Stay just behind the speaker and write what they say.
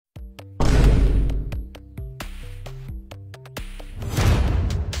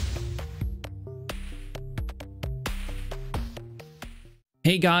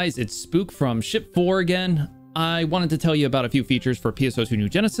Hey guys, it's Spook from Ship 4 again. I wanted to tell you about a few features for PSO2 New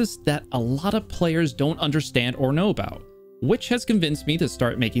Genesis that a lot of players don't understand or know about, which has convinced me to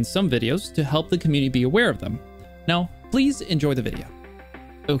start making some videos to help the community be aware of them. Now, please enjoy the video.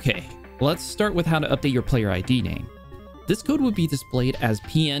 Okay, let's start with how to update your player ID name. This code would be displayed as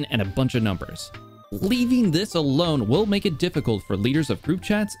PN and a bunch of numbers. Leaving this alone will make it difficult for leaders of group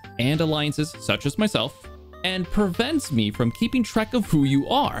chats and alliances such as myself, and prevents me from keeping track of who you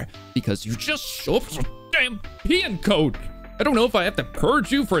are, because you just show up with a damn PN code. I don't know if I have to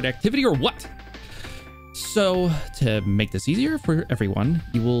purge you for an activity or what. So, to make this easier for everyone,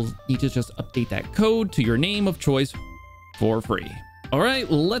 you will need to just update that code to your name of choice for free.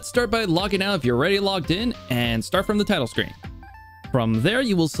 Alright, let's start by logging out if you're already logged in, and start from the title screen. From there,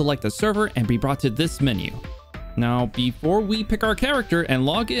 you will select a server and be brought to this menu. Now, before we pick our character and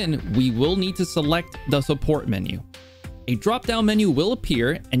log in, we will need to select the support menu. A drop-down menu will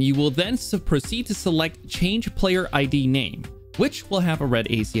appear, and you will then proceed to select Change Player ID Name, which will have a red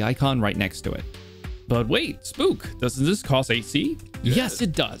AC icon right next to it. But wait, Spook, doesn't this cost AC? Yes,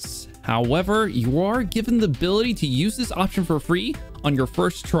 it does. However, you are given the ability to use this option for free on your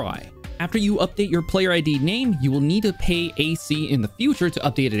first try. After you update your player ID name, you will need to pay AC in the future to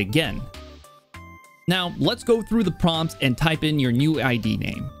update it again. Now, let's go through the prompts and type in your new ID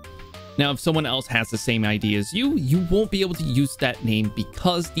name. Now, if someone else has the same ID as you, you won't be able to use that name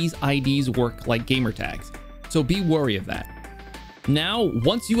because these IDs work like gamer tags. So be wary of that. Now,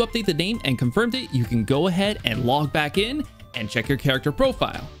 once you update the name and confirmed it, you can go ahead and log back in and check your character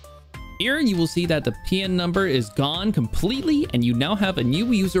profile. Here, you will see that the PN number is gone completely and you now have a new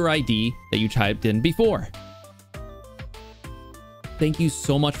user ID that you typed in before. Thank you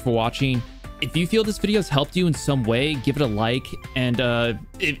so much for watching. If you feel this video has helped you in some way, give it a like. And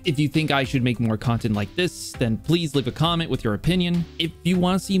if you think I should make more content like this, then please leave a comment with your opinion. If you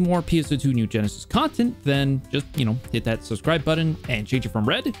want to see more PSO2 New Genesis content, then just, hit that subscribe button and change it from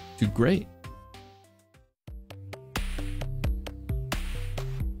red to gray.